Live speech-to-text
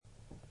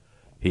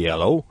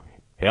Hello.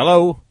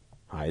 Hello.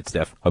 Hi, it's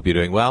Steph. Hope you're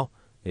doing well.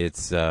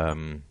 It's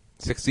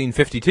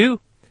 16:52,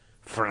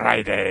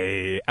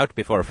 Friday, out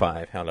before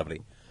 5. How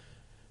lovely.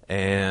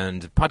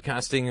 And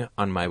podcasting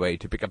on my way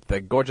to pick up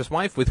the gorgeous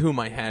wife with whom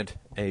I had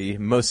a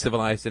most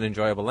civilized and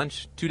enjoyable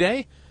lunch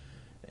today.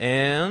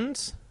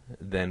 And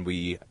then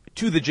we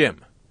to the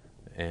gym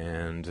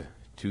and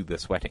to the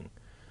sweating.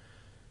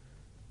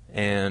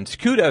 And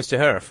kudos to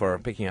her for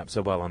picking up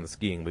so well on the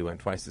skiing. We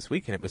went twice this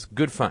week, and it was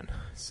good fun.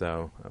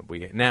 So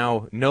we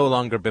now no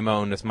longer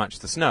bemoan as much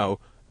the snow.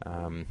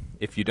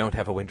 If you don't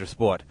have a winter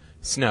sport,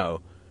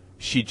 snow,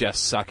 she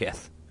just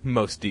sucketh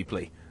most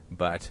deeply.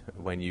 But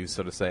when you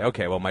sort of say,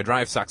 okay, well, my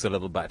drive sucks a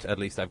little, but at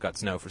least I've got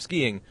snow for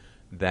skiing,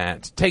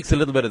 that takes a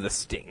little bit of the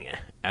sting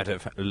out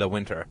of le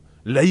winter.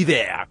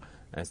 L'hiver,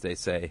 as they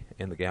say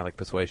in the Gaelic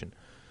persuasion.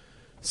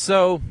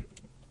 So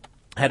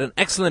had an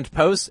excellent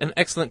post, an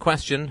excellent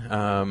question.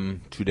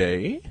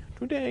 Today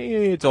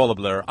it's all a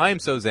blur. I am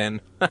so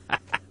zen.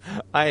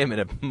 I am in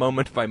a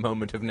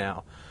moment-by-moment of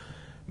now.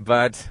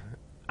 But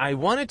I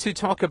wanted to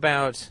talk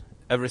about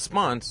a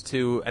response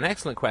to an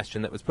excellent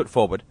question that was put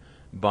forward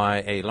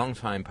by a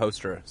long-time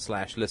poster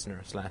 /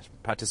 listener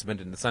 / participant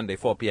in the Sunday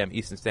 4 p.m.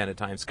 Eastern Standard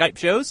Time Skype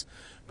shows.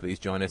 Please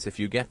join us if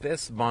you get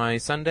this by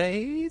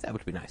Sunday. That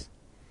would be nice.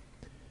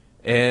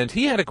 And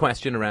he had a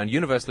question around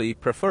universally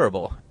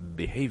preferable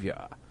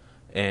behavior.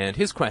 And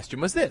his question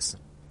was this,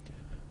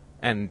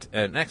 and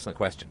an excellent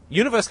question.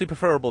 Universally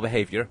preferable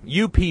behavior,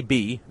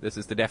 UPB, this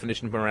is the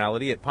definition of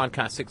morality at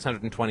podcast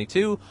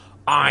 622.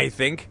 I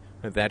think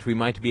that we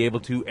might be able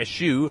to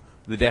eschew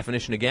the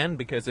definition again,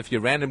 because if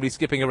you're randomly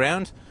skipping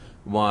around,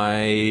 why,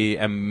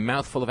 a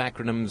mouthful of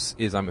acronyms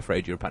is, I'm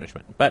afraid, your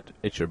punishment. But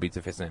it sure beats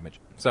a fish sandwich.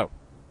 So,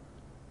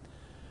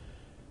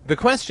 the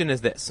question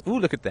is this. Ooh,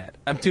 look at that.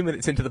 I'm 2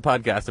 minutes into the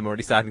podcast. I'm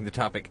already starting the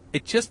topic.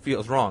 It just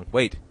feels wrong.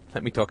 Wait.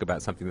 Let me talk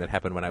about something that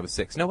happened when I was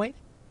 6. No, wait.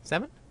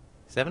 7?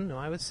 7? No,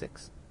 I was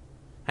 6.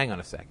 Hang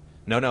on a sec.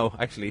 No,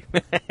 actually,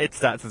 it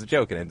starts as a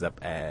joke and ends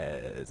up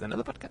as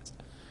another podcast.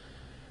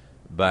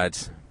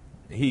 But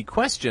he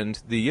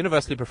questioned the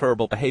universally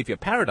preferable behavior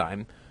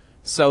paradigm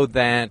so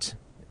that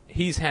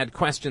he's had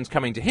questions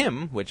coming to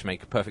him, which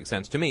make perfect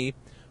sense to me,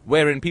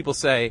 wherein people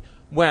say,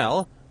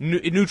 well,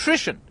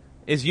 nutrition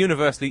is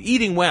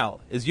eating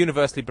well is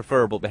universally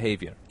preferable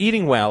behavior.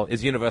 Eating well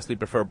is universally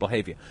preferable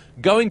behavior.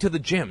 Going to the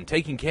gym,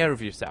 taking care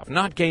of yourself,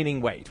 not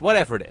gaining weight,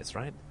 whatever it is,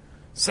 right?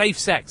 Safe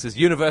sex is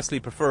universally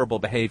preferable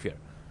behavior.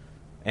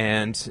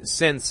 And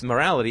since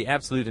morality,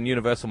 absolute and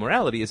universal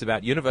morality, is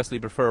about universally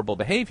preferable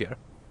behavior,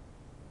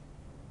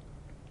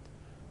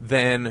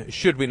 then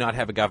should we not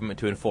have a government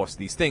to enforce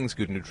these things,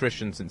 good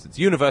nutrition, since it's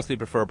universally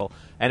preferable?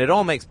 And it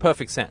all makes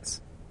perfect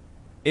sense.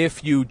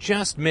 If you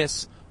just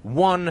miss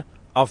one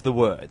of the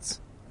words.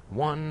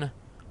 One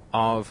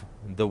of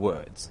the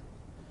words.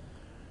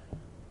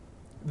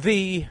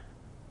 The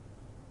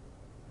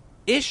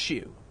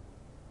issue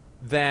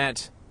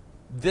that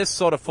this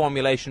sort of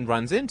formulation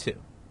runs into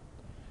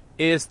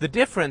is the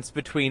difference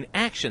between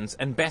actions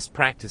and best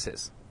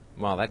practices.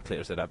 Well, that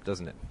clears it up,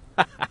 doesn't it?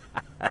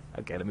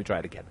 Okay, let me try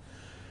it again.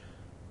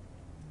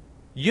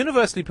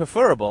 Universally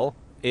preferable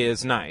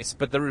is nice,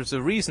 but there is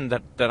a reason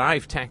that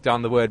I've tacked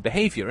on the word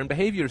behavior, and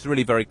behavior is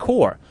really very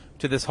core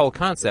to this whole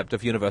concept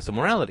of universal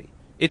morality.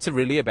 It's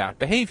really about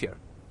behavior.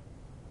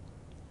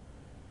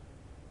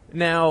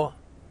 Now,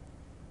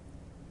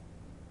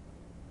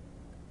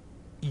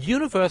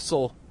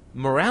 universal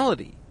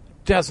morality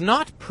does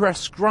not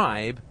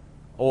prescribe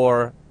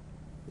or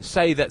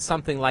say that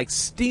something like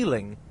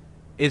stealing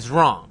is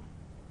wrong,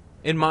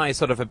 in my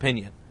sort of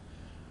opinion.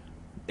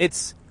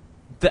 It's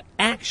the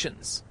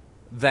actions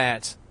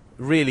that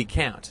really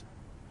count.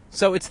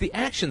 So it's the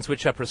actions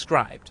which are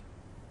prescribed.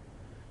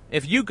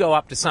 If you go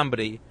up to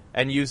somebody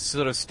and you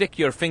sort of stick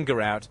your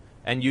finger out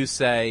and you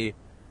say,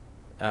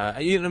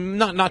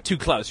 not too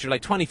close, you're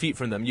like 20 feet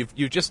from them,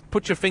 you just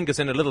put your fingers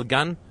in a little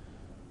gun,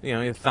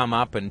 your thumb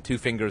up and 2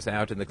 fingers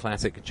out in the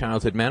classic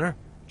childhood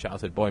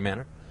boy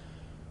manner,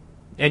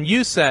 and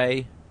you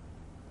say,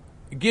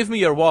 give me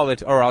your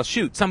wallet or I'll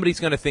shoot. Somebody's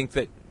going to think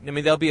that,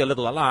 they'll be a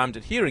little alarmed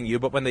at hearing you,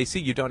 but when they see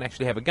you don't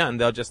actually have a gun,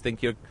 they'll just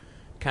think you're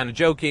kind of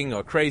joking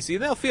or crazy.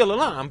 They'll feel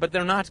alarmed, but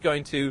they're not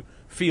going to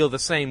feel the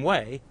same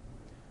way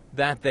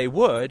that they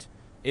would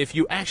if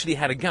you actually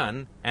had a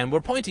gun and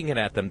were pointing it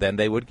at them. Then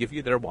they would give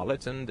you their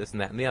wallet and this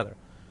and that and the other.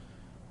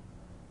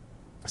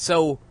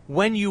 So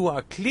when you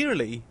are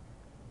clearly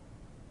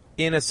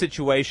in a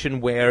situation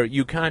where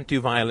you can't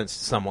do violence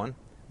to someone,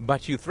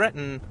 but you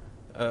threaten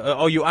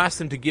or you ask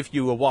them to give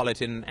you a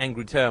wallet in an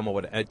angry tone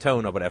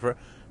or whatever,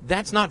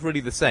 that's not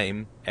really the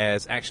same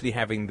as actually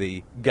having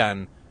the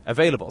gun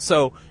available.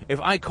 So if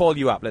I call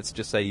you up, let's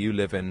just say you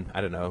live in,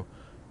 I don't know,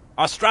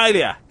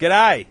 Australia.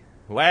 G'day.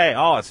 Way,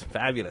 it's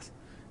fabulous.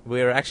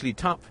 We're actually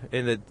top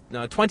in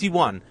the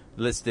 21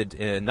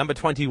 listed, number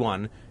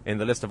 21 in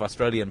the list of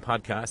Australian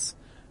podcasts.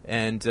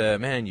 And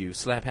man, you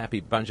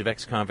slap-happy bunch of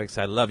ex-convicts,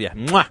 I love you.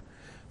 Mwah!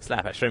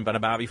 Slap a shrimp on a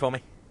barbie for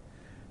me.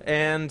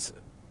 And,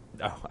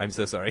 I'm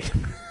so sorry.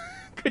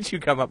 Could you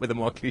come up with a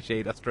more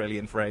cliched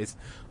Australian phrase?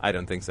 I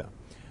don't think so.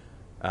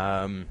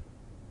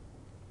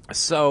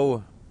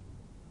 So,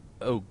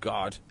 oh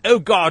God,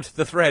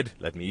 the thread.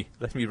 Let me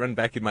run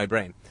back in my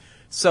brain.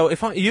 So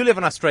if you live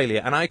in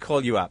Australia and I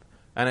call you up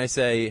and I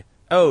say,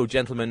 oh,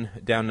 gentlemen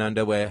down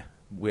under where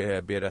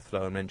beer doth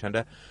flow and men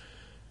chunder,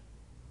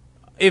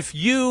 if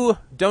you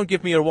don't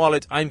give me your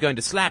wallet, I'm going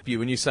to slap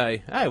you. And you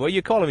say, hey, where are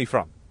you calling me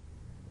from?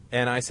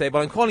 And I say,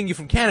 well, I'm calling you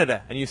from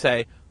Canada. And you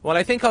say, well,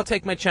 I think I'll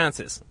take my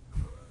chances.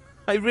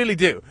 I really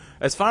do.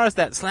 As far as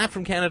that slap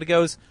from Canada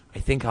goes, I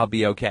think I'll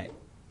be okay.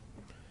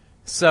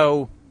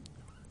 So,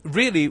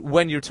 really,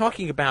 when you're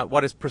talking about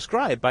what is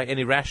prescribed by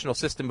any rational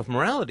system of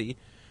morality,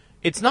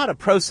 it's not a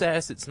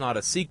process, it's not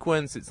a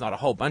sequence, it's not a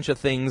whole bunch of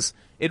things.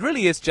 It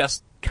really is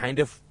just kind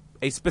of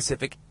a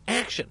specific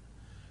action.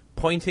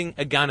 Pointing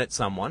a gun at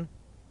someone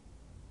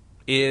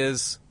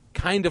is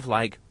kind of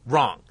like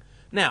wrong.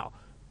 Now,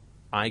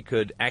 I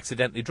could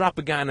accidentally drop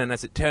a gun, and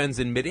as it turns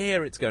in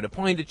midair, it's going to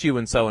point at you,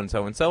 and so and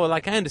so and so.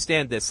 Like, I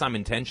understand there's some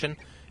intention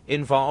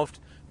involved,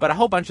 but a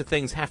whole bunch of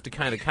things have to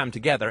kind of come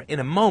together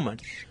in a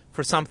moment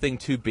for something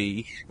to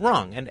be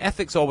wrong. And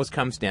ethics always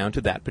comes down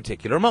to that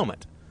particular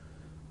moment.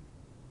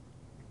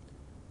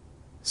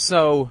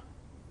 So,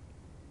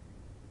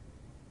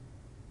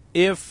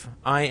 if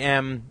I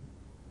am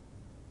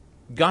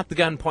got the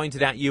gun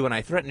pointed at you and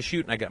I threaten to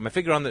shoot and I got my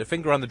finger on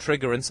the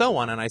trigger and so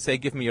on, and I say,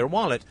 give me your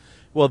wallet,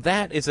 well,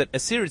 that is a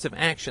series of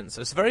actions.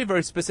 It's very,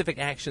 very specific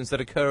actions that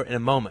occur in a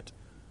moment.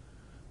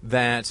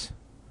 That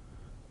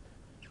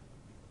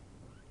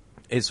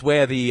is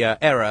where the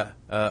error,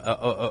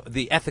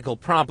 the ethical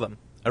problem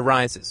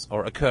arises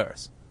or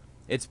occurs.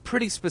 It's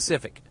pretty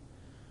specific.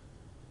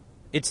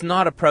 It's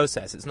not a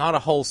process. It's not a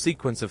whole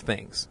sequence of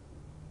things.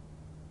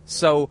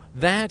 So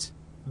that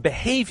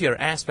behavior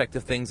aspect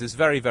of things is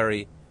very,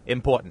 very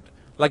important.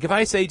 Like if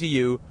I say to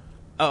you,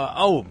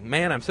 oh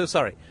man, I'm so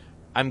sorry.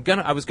 I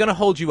was gonna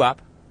hold you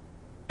up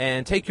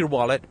and take your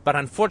wallet, but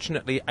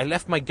unfortunately I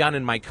left my gun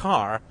in my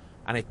car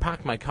and I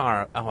parked my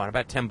car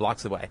about 10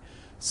 blocks away.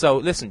 So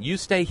listen, you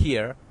stay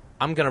here.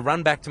 I'm gonna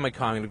run back to my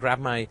car. I'm gonna grab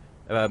my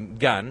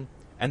gun,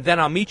 and then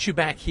I'll meet you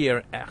back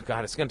here. Oh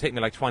God, it's gonna take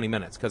me like 20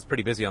 minutes because it's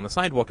pretty busy on the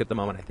sidewalk at the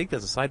moment. I think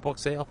there's a sidewalk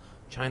sale,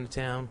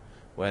 Chinatown,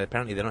 where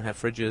apparently they don't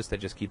have fridges. They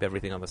just keep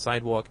everything on the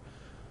sidewalk.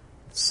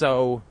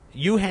 So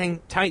you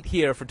hang tight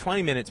here for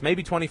 20 minutes,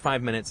 maybe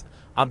 25 minutes.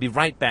 I'll be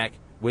right back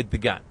with the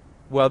gun.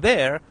 Well,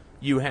 there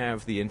you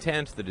have the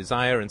intent, the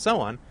desire, and so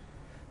on,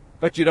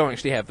 but you don't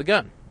actually have the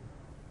gun.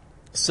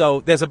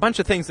 So there's a bunch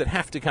of things that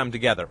have to come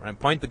together. Right?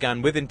 Point the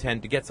gun with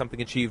intent to get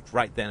something achieved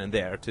right then and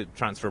there, to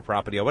transfer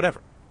property or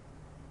whatever.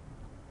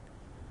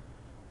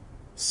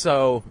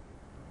 So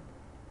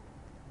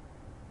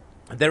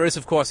there is,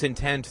 of course,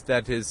 intent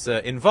that is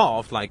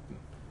involved, like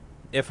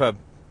if a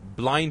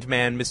blind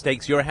man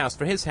mistakes your house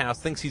for his house,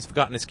 thinks he's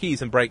forgotten his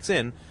keys and breaks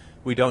in,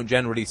 we don't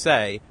generally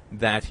say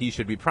that he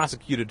should be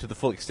prosecuted to the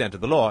full extent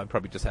of the law. It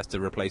probably just has to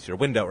replace your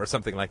window or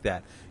something like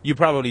that. You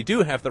probably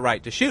do have the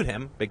right to shoot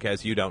him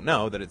because you don't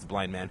know that it's a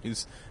blind man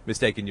who's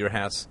mistaken your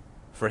house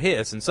for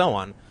his and so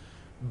on.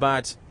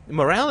 But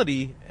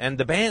morality and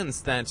the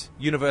bans that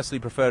universally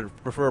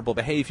preferable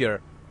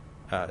behavior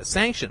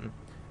sanction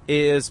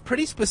is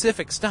pretty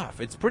specific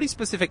stuff. It's pretty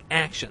specific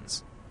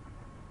actions.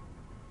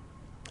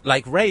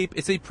 Like rape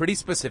is a pretty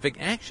specific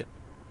action.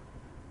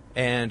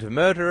 And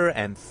murder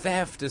and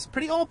theft is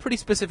all pretty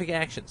specific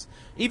actions.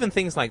 Even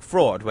things like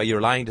fraud, where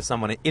you're lying to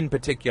someone in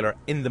particular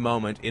in the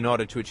moment in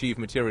order to achieve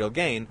material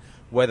gain,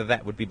 whether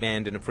that would be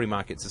banned in a free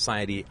market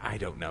society, I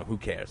don't know. Who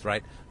cares,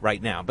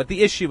 right now? But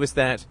the issue is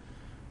that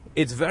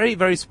it's very,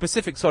 very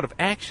specific sort of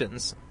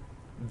actions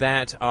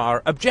that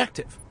are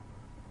objective.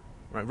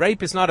 Right?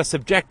 Rape is not a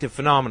subjective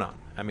phenomenon.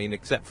 I mean,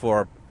 except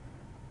for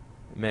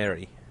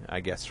Mary,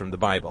 I guess, from the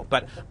Bible.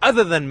 But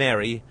other than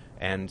Mary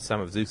and some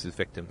of Zeus's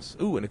victims,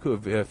 and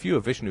a few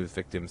of Vishnu's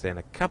victims, and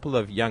a couple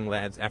of young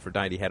lads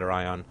Aphrodite had her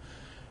eye on.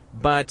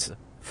 But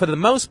for the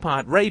most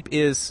part, rape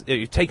is,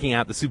 taking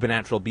out the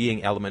supernatural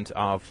being element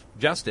of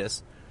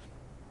justice,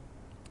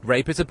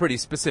 rape is a pretty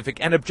specific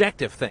and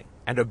objective thing.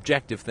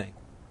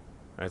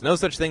 There's no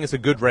such thing as a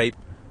good rape.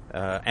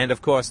 And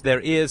of course, there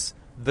is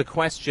the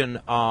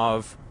question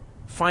of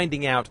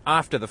finding out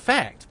after the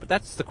fact, but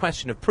that's the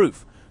question of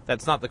proof.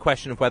 That's not the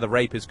question of whether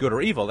rape is good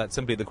or evil. That's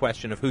simply the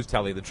question of who's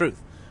telling the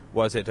truth.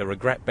 Was it a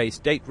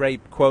regret-based date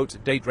rape,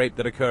 quote, date rape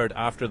that occurred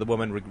after the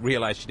woman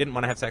realized she didn't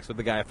want to have sex with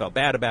the guy, felt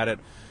bad about it?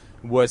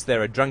 Was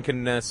there a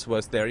drunkenness?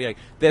 Was there...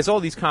 there's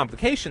all these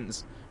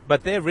complications,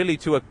 but they're really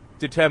to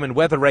determine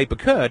whether rape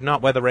occurred,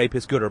 not whether rape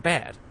is good or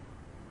bad.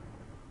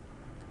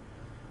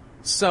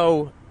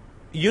 So,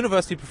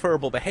 universally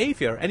preferable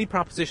behavior, any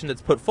proposition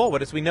that's put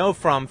forward, as we know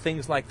from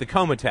things like the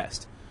coma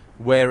test,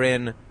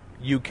 wherein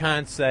you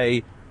can't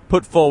say,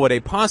 put forward a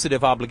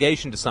positive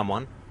obligation to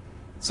someone,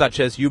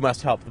 such as you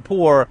must help the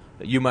poor,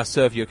 you must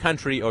serve your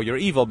country, or you're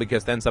evil,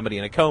 because then somebody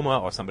in a coma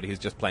or somebody who's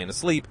just plain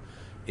asleep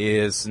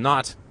is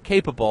not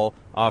capable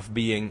of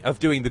doing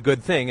the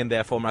good thing and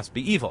therefore must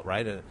be evil,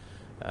 right?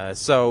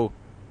 So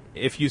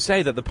if you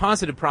say that the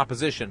positive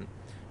proposition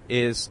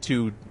is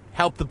to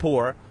help the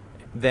poor,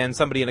 then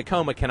somebody in a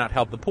coma cannot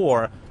help the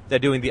poor. They're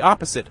doing the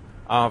opposite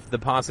of the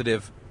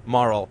positive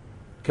moral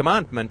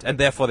commandment, and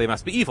therefore they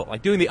must be evil.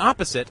 Like, doing the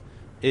opposite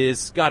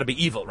is got to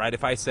be evil, right?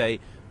 If I say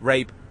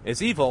rape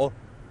is evil,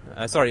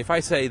 if I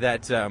say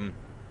that,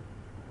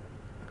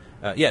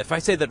 if I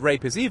say that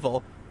rape is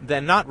evil,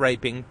 then not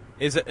raping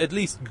is at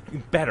least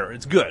better.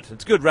 It's good.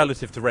 It's good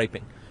relative to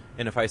raping.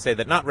 And if I say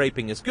that not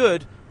raping is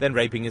good, then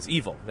raping is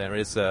evil. There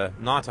is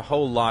not a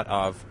whole lot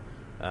of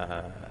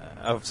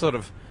sort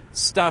of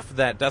stuff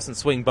that doesn't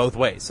swing both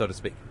ways, so to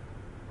speak.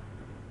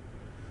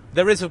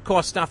 There is, of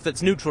course, stuff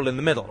that's neutral in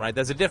the middle, right?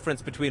 There's a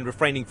difference between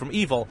refraining from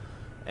evil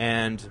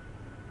and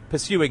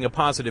pursuing a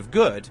positive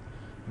good,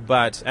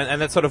 but and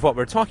that's sort of what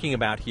we're talking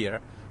about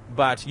here.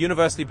 But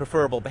universally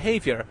preferable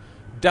behavior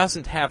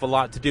doesn't have a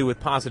lot to do with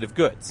positive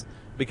goods,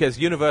 because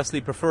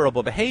universally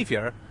preferable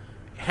behavior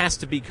has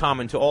to be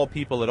common to all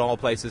people at all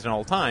places and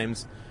all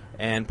times,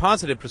 and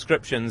positive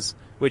prescriptions,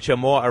 which are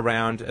more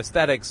around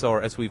aesthetics,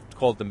 or as we've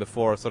called them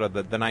before, sort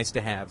of the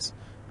nice-to-haves.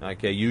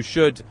 Like, you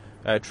should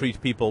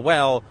treat people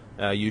well,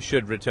 you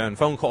should return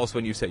phone calls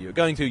when you say you're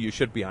going to, you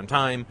should be on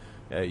time,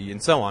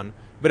 and so on.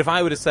 But if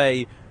I were to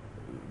say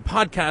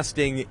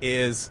podcasting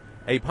is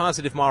a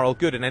positive moral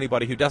good and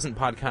anybody who doesn't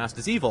podcast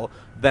is evil,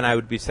 then I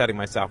would be setting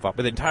myself up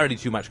with entirely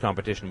too much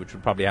competition, which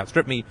would probably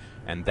outstrip me,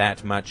 and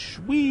that much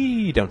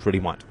we don't really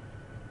want.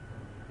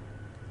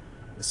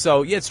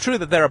 So, yeah, it's true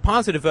that there are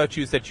positive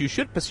virtues that you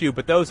should pursue,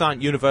 but those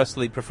aren't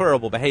universally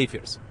preferable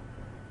behaviors.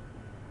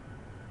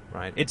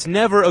 Right? It's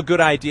never a good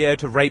idea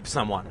to rape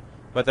someone,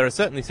 but there are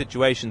certainly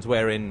situations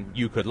wherein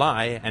you could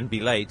lie and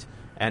be late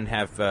and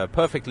have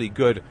perfectly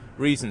good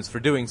reasons for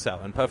doing so,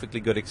 and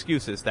perfectly good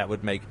excuses that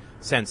would make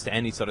sense to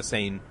any sort of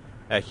sane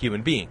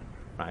human being.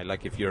 Right?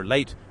 Like, if you're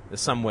late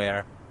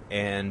somewhere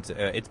and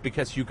it's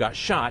because you got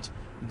shot,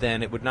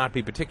 then it would not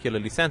be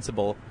particularly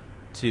sensible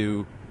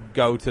to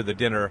go to the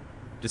dinner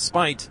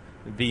despite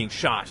being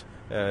shot.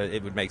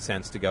 It would make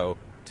sense to go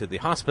to the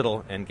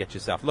hospital and get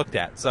yourself looked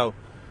at. So,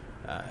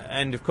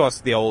 and of course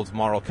the old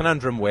moral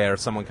conundrum where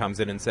someone comes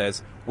in and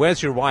says,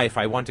 "Where's your wife?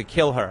 I want to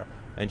kill her."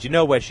 And you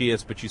know where she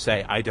is, but you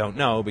say, "I don't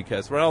know,"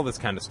 because, well, all this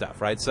kind of stuff,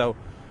 right? So,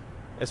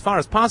 as far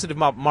as positive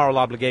moral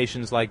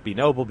obligations like be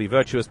noble, be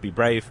virtuous, be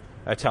brave,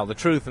 tell the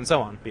truth, and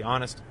so on, be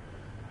honest,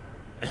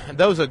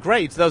 those are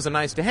great, those are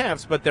nice to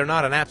have, but they're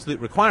not an absolute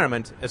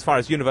requirement as far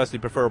as universally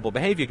preferable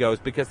behavior goes,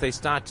 because they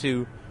start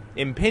to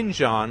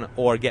impinge on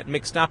or get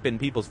mixed up in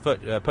people's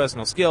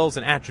personal skills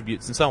and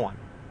attributes and so on.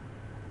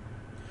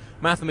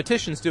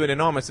 Mathematicians do an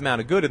enormous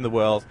amount of good in the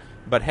world,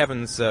 but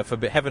heaven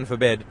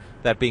forbid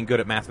that being good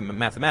at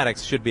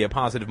mathematics should be a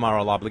positive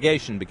moral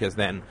obligation, because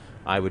then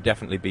I would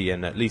definitely be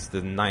in at least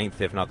the 9th,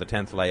 if not the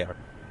 10th layer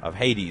of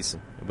Hades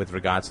with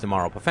regards to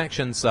moral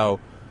perfection. So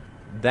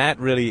that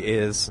really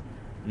is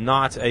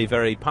not a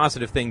very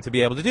positive thing to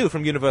be able to do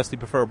from universally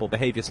preferable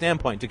behavior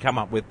standpoint, to come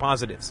up with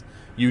positives.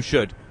 You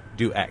should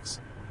do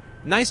X.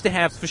 Nice to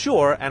have for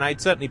sure, and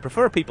I'd certainly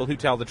prefer people who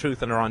tell the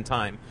truth and are on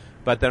time,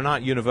 but they're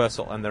not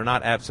universal and they're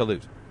not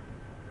absolute,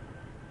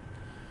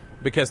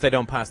 because they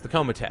don't pass the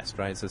coma test,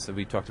 right? As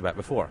we talked about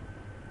before.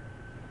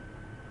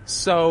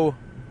 So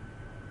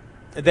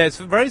there's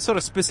very sort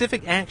of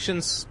specific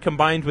actions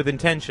combined with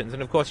intentions,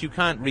 and of course you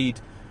can't read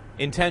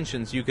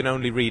intentions, you can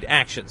only read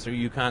actions, or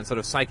you can't sort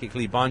of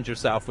psychically bond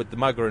yourself with the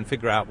mugger and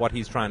figure out what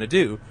he's trying to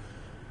do,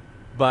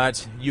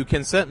 but you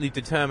can certainly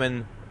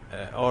determine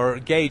or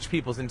gauge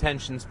people's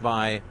intentions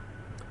by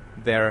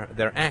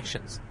their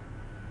actions.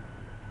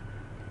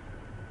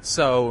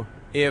 So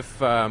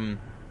if I'm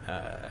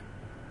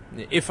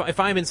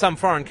in some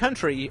foreign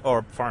country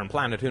or foreign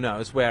planet, who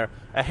knows, where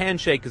a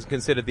handshake is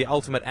considered the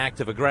ultimate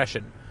act of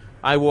aggression,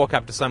 I walk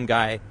up to some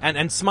guy,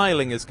 and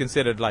smiling is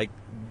considered like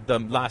the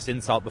last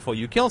insult before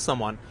you kill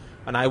someone,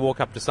 and I walk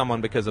up to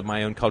someone because of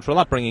my own cultural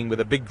upbringing with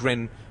a big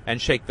grin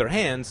and shake their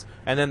hands,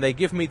 and then they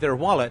give me their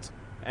wallet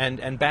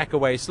and back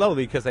away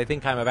slowly because they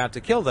think I'm about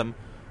to kill them,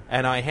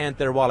 and I hand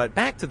their wallet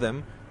back to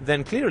them,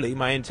 then clearly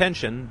my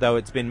intention, though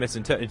it's been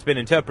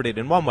interpreted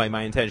in one way,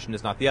 my intention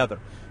is not the other.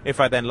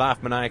 If I then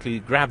laugh maniacally,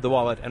 grab the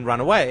wallet, and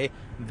run away,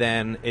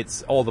 then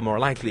it's all the more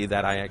likely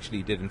that I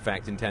actually did in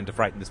fact intend to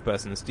frighten this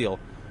person and steal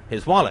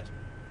his wallet.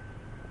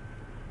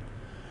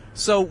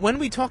 So when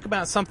we talk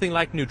about something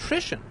like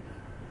nutrition,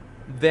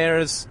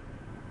 there's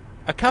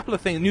a couple of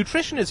things.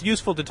 Nutrition is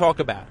useful to talk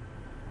about,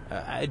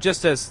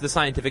 just as the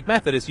scientific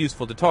method is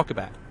useful to talk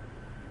about.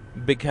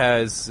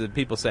 Because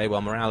people say,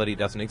 well, morality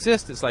doesn't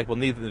exist. It's like, well,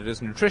 neither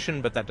does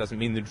nutrition, but that doesn't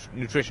mean that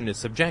nutrition is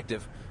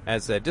subjective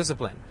as a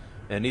discipline.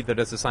 And neither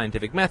does the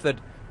scientific method,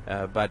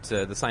 but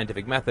the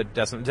scientific method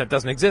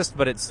doesn't exist,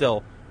 but it's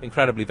still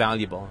incredibly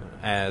valuable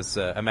as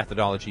a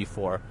methodology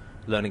for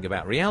learning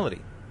about reality.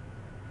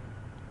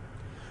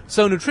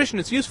 So nutrition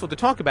is useful to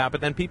talk about,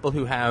 but then people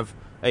who have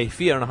a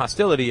fear and a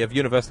hostility of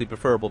universally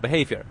preferable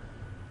behavior,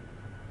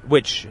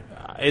 which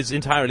is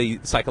entirely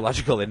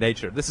psychological in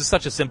nature. This is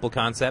such a simple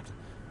concept.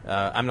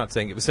 I'm not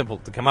saying it was simple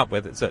to come up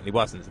with, it certainly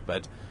wasn't,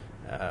 but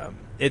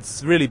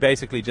it's really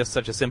basically just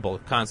such a simple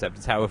concept.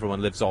 It's how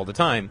everyone lives all the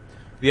time.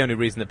 The only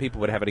reason that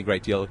people would have any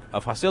great deal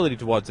of hostility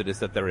towards it is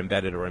that they're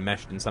embedded or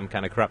enmeshed in some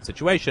kind of corrupt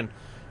situation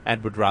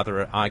and would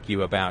rather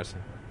argue about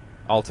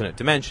alternate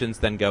dimensions,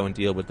 then go and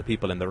deal with the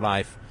people in their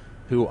life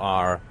who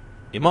are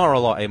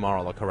immoral or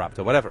amoral or corrupt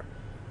or whatever.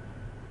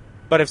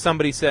 But if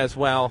somebody says,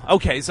 well,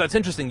 okay, so it's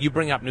interesting, you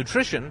bring up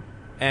nutrition,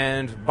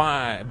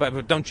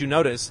 but don't you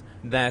notice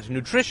that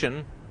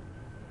nutrition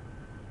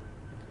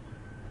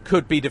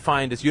could be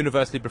defined as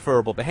universally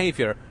preferable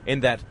behavior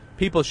in that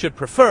people should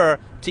prefer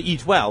to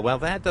eat well? Well,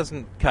 that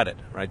doesn't cut it,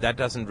 right? That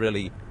doesn't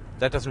really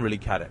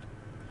cut it.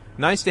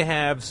 Nice to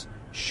haves,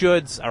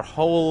 shoulds are a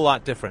whole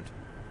lot different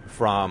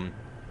from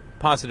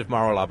positive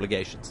moral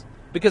obligations,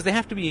 because they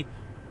have to be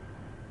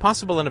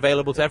possible and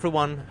available to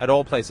everyone at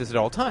all places at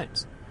all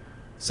times.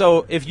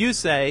 So if you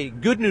say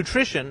good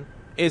nutrition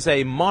is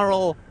a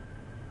moral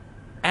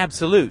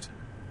absolute,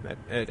 that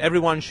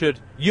everyone should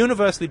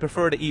universally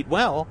prefer to eat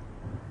well,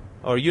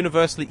 or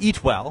universally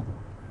eat well,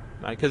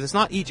 right? Because it's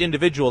not each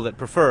individual that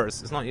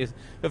prefers. It's not you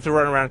have to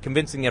run around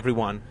convincing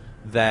everyone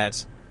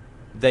that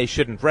they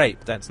shouldn't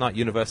rape. That's not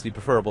universally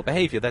preferable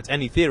behavior. That's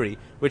any theory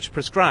which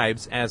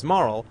prescribes as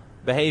moral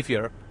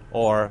behavior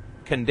or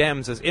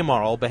condemns as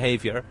immoral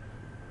behavior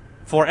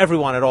for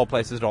everyone at all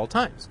places at all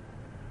times.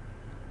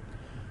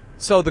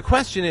 So the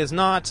question is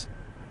not,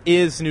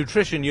 is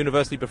nutrition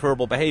universally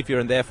preferable behavior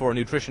and therefore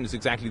nutrition is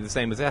exactly the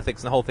same as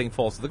ethics and the whole thing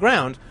falls to the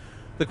ground?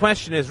 The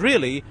question is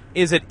really,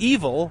 is it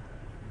evil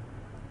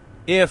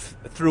if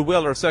through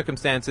will or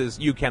circumstances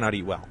you cannot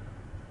eat well?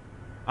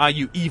 Are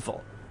you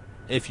evil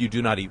if you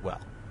do not eat well?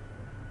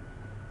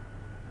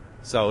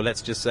 So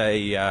let's just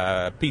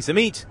say piece of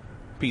meat,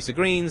 piece of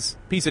greens,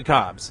 piece of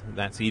carbs.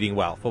 That's eating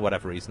well for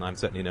whatever reason. I'm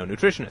certainly no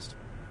nutritionist.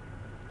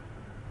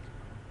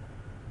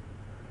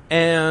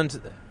 And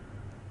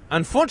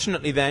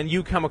unfortunately then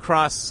you come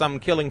across some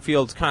Killing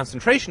Fields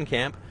concentration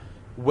camp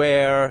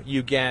where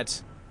you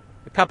get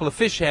a couple of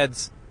fish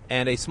heads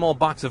and a small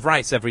box of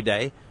rice every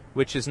day,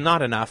 which is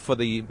not enough for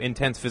the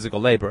intense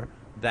physical labor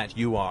that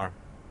you are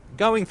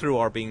going through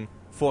or being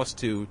forced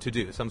to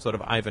do. Some sort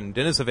of Ivan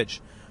Denisovich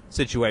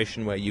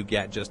situation where you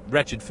get just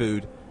wretched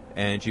food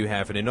and you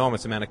have an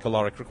enormous amount of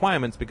caloric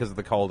requirements because of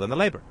the cold and the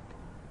labor.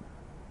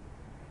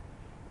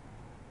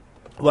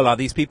 Well, are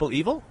these people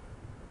evil?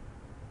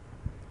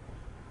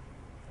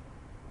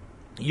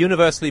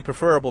 Universally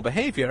preferable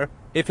behavior,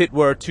 if it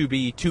were to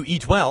be to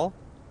eat well,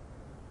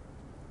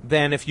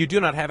 then if you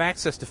do not have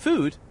access to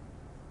food,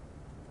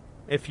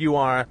 if you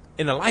are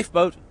in a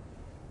lifeboat,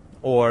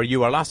 or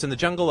you are lost in the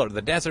jungle or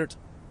the desert,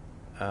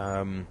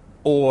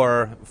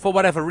 or for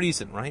whatever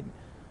reason, right,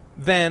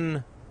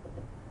 then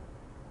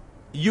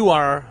you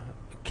are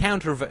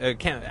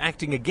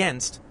acting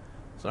against,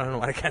 so I don't know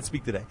why I can't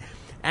speak today,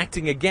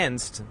 acting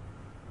against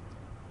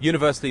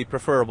universally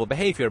preferable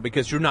behavior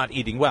because you're not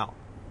eating well.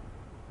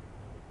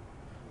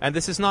 And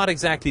this is not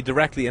exactly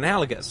directly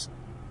analogous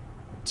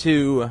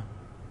to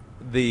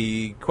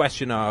the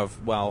question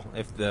of, well,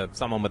 if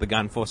someone with a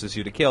gun forces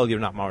you to kill, you're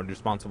not morally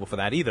responsible for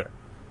that either.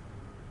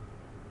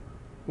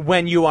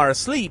 When you are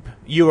asleep,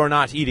 you are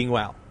not eating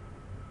well.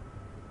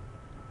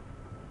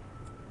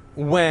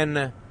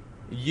 When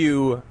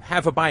you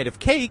have a bite of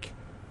cake,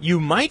 you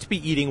might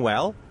be eating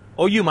well,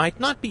 or you might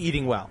not be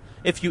eating well.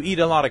 If you eat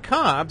a lot of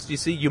carbs, you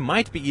see, you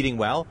might be eating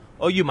well,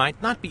 or you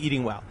might not be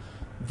eating well.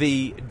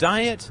 The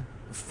diet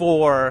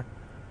for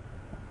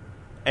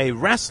a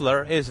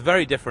wrestler is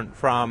very different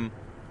from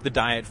the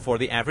diet for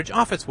the average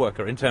office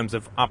worker in terms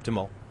of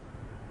optimal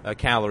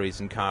calories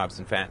and carbs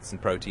and fats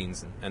and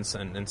proteins and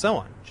so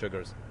on,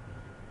 sugars.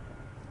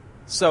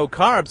 So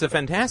carbs are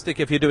fantastic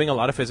if you're doing a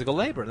lot of physical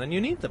labor. Then you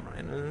need them,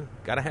 right?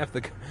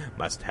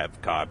 Must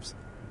have carbs.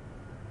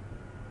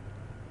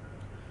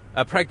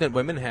 Pregnant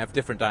women have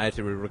different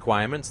dietary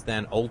requirements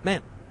than old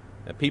men.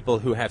 People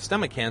who have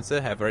stomach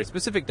cancer have very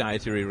specific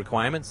dietary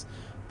requirements.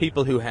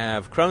 People who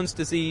have Crohn's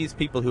disease,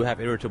 people who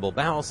have irritable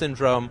bowel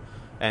syndrome,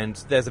 and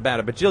there's about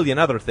a bajillion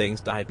other things,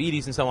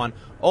 diabetes and so on,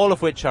 all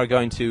of which are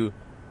going to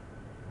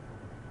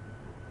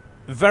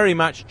very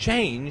much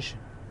change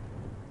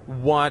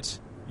what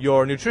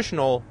your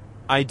nutritional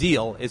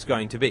ideal is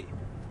going to be.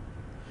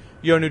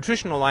 Your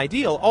nutritional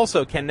ideal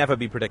also can never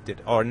be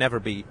predicted or never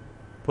be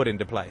put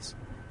into place.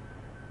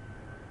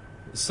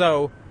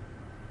 So,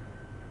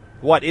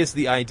 what is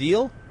the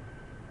ideal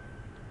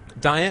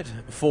diet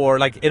for,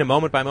 like, in a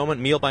moment by moment,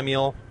 meal by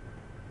meal,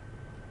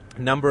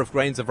 number of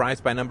grains of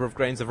rice by number of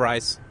grains of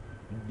rice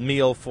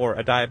meal for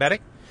a diabetic?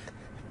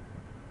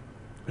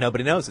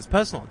 Nobody knows. It's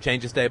personal. It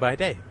changes day by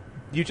day.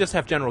 You just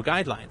have general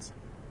guidelines.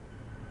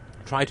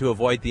 Try to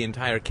avoid the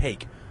entire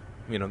cake.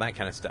 That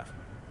kind of stuff.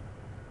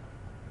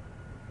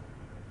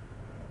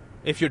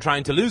 If you're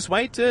trying to lose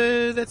weight,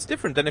 that's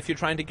different than if you're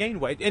trying to gain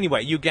weight.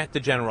 Anyway, you get the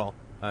general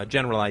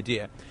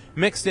idea.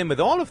 Mixed in with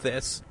all of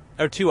this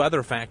are two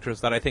other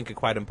factors that I think are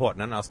quite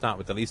important, and I'll start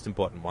with the least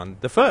important one.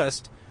 The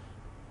first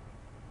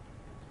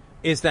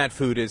is that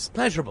food is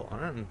pleasurable.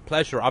 And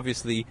pleasure,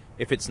 obviously,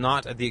 if it's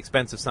not at the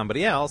expense of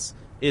somebody else,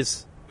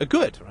 is a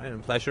good, right?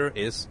 And pleasure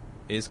is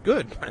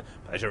good.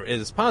 Pleasure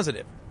is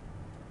positive.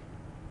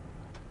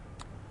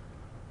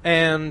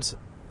 And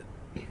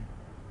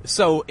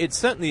so it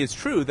certainly is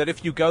true that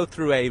if you go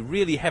through a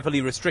really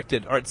heavily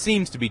restricted, or it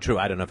seems to be true,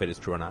 I don't know if it is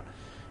true or not,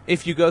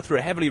 if you go through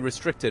a heavily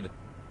restricted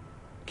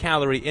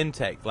calorie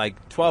intake, like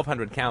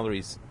 1,200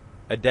 calories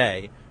a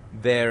day,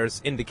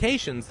 there's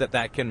indications that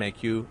that can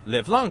make you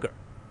live longer.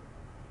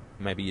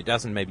 Maybe it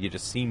doesn't. Maybe it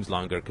just seems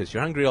longer because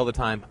you're hungry all the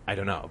time. I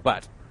don't know.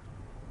 But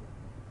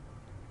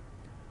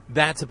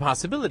that's a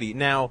possibility.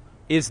 Now,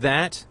 is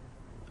that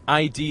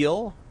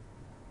ideal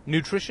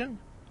nutrition?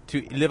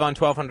 To live on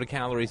 1,200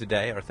 calories a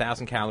day or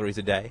 1,000 calories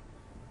a day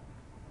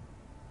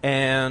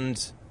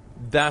and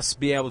thus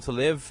be able to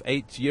live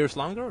 8 years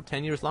longer or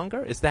 10 years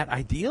longer? Is that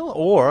ideal?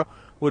 Or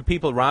would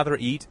people rather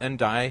eat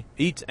and enjoy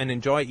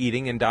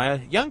eating and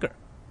die younger?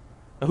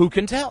 Who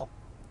can tell?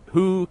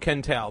 Who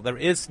can tell? There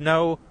is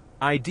no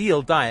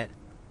ideal diet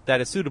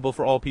that is suitable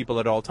for all people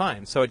at all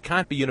times. So it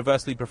can't be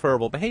universally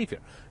preferable behavior.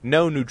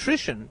 No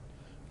nutrition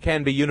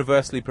can be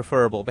universally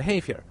preferable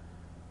behavior.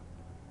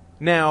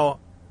 Now,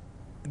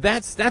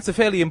 that's a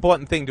fairly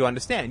important thing to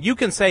understand. You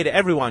can say to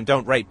everyone,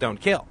 don't rape, don't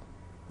kill.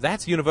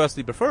 That's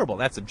universally preferable.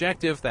 That's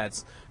objective.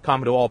 That's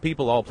common to all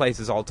people, all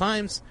places, all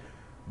times.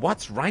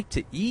 What's right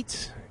to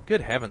eat?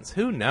 Good heavens,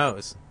 who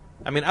knows?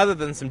 I mean, other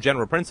than some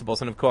general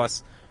principles, and of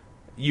course,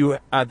 you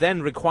are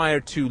then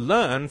required to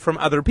learn from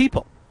other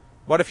people.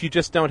 What if you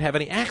just don't have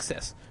any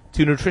access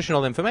to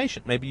nutritional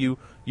information? Maybe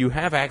you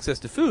have access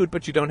to food,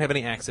 but you don't have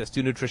any access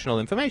to nutritional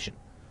information.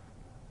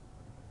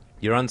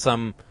 You're on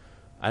some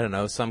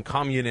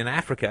commune in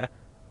Africa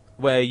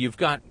where you've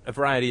got a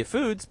variety of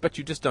foods, but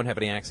you just don't have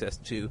any access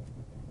to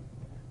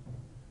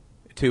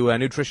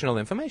nutritional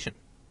information.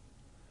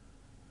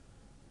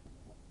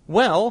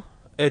 Well,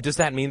 does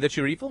that mean that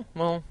you're evil?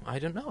 Well, I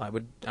don't know.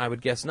 I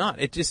would guess not.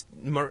 It just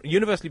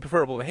universally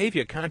preferable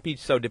behavior can't be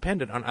so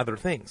dependent on other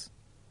things.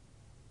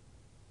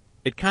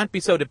 It can't be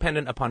so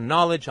dependent upon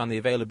knowledge, on the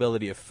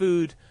availability of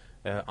food,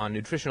 on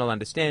nutritional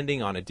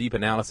understanding, on a deep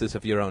analysis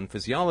of your own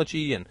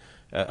physiology and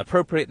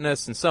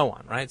appropriateness and so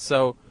on, right?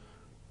 So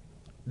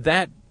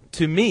that,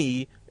 to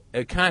me,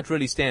 can't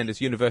really stand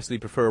as universally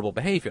preferable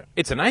behavior.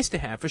 It's a nice to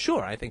have, for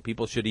sure. I think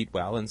people should eat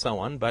well and so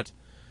on, but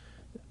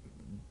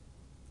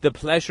the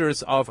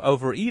pleasures of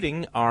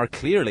overeating are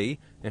clearly,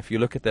 if you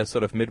look at the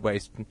sort of midway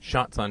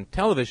shots on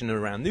television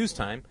around news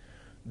time,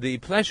 the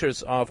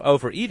pleasures of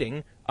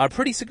overeating are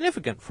pretty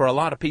significant for a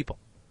lot of people.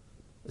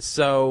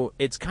 So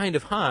it's kind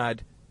of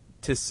hard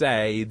to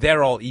say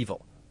they're all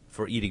evil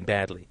for eating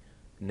badly.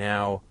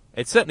 Now,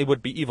 it certainly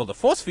would be evil to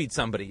force-feed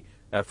somebody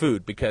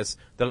food, because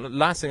the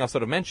last thing I'll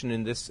sort of mention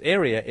in this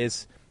area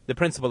is the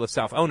principle of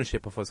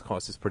self-ownership, of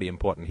course, is pretty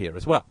important here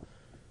as well.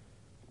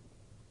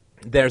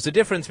 There's a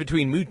difference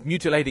between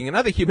mutilating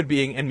another human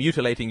being and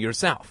mutilating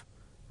yourself,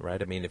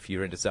 right? I mean, if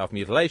you're into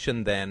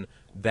self-mutilation, then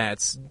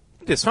that's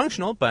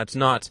dysfunctional, but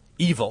not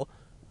evil,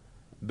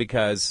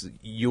 because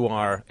you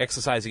are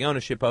exercising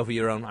ownership over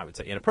your own, I would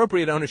say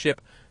inappropriate ownership,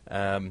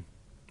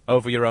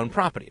 over your own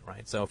property,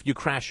 right? So if you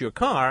crash your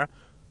car,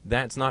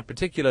 that's not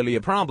particularly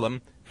a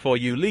problem for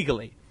you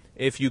legally.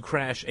 If you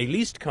crash a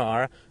leased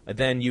car,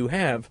 then you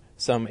have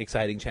some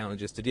exciting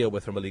challenges to deal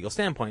with from a legal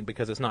standpoint,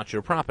 because it's not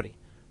your property.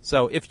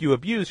 So if you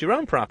abuse your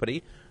own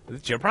property,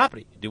 it's your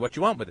property. You do what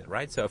you want with it,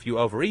 right? So if you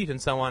overeat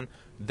and so on,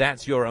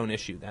 that's your own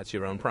issue. That's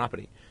your own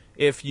property.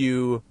 If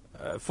you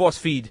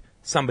force-feed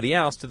somebody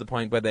else to the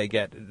point where they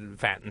get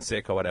fat and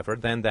sick or whatever,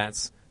 then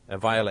that's a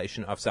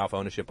violation of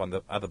self-ownership on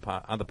the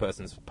other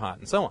person's part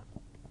and so on.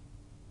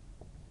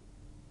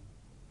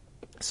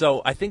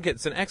 So I think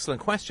it's an excellent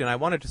question. I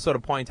wanted to sort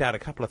of point out a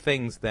couple of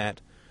things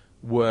that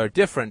were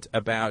different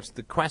about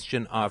the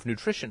question of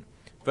nutrition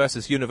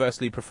versus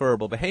universally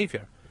preferable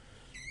behavior.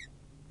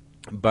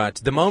 But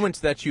the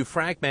moment that you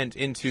fragment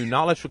into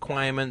knowledge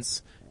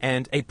requirements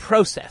and a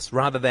process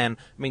rather than,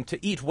 I mean,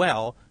 to eat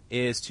well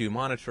is to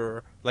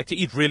monitor, like to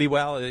eat really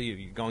well,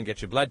 you go and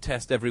get your blood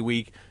test every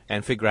week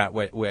and figure out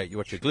what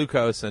your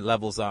glucose and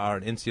levels are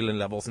and insulin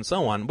levels and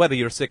so on, whether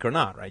you're sick or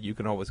not, right? You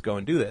can always go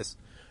and do this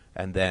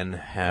and then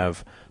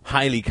have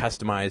highly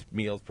customized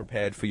meals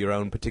prepared for your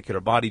own particular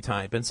body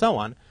type and so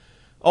on.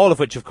 All of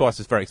which, of course,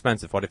 is very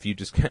expensive. What if you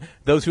just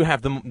those who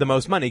have the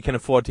most money can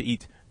afford to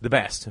eat the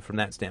best from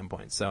that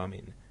standpoint? So, I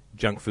mean,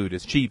 junk food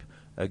is cheap,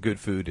 good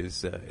food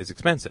is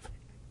expensive.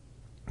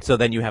 So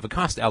then you have a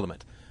cost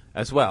element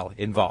as well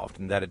involved,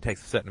 in that it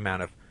takes a certain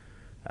amount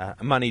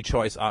of money,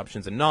 choice,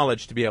 options, and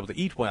knowledge to be able to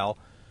eat well.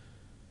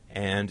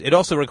 And it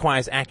also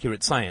requires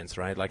accurate science,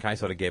 right? Like I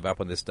sort of gave up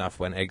on this stuff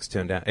when eggs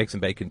and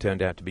bacon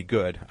turned out to be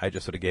good. I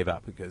just sort of gave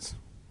up because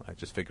I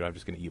just figured I'm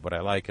just going to eat what I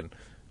like and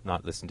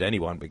not listen to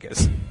anyone,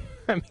 because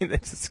I mean, they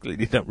just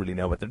clearly don't really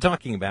know what they're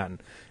talking about,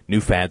 and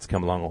new fads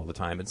come along all the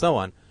time and so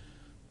on.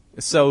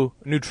 So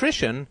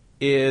nutrition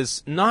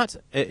is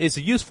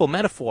a useful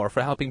metaphor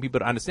for helping people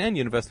to understand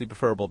universally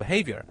preferable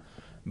behavior,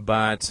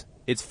 but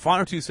it's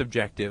far too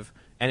subjective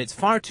and it's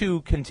far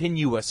too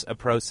continuous a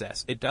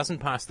process. It doesn't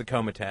pass the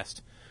coma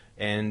test,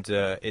 and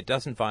it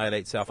doesn't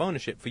violate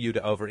self-ownership for you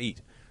to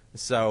overeat.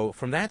 So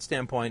from that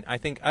standpoint, I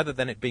think other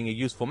than it being a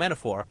useful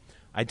metaphor,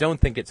 I don't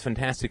think it's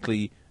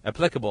fantastically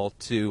applicable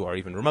to, or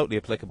even remotely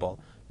applicable,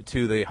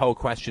 to the whole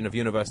question of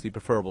universally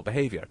preferable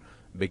behavior,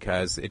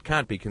 because it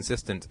can't be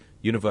consistent,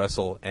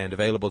 universal, and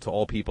available to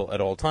all people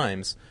at all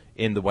times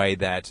in the way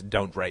that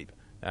Don't Rape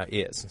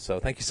is. So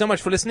thank you so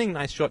much for listening.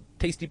 Nice, short,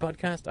 tasty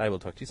podcast. I will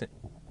talk to you soon.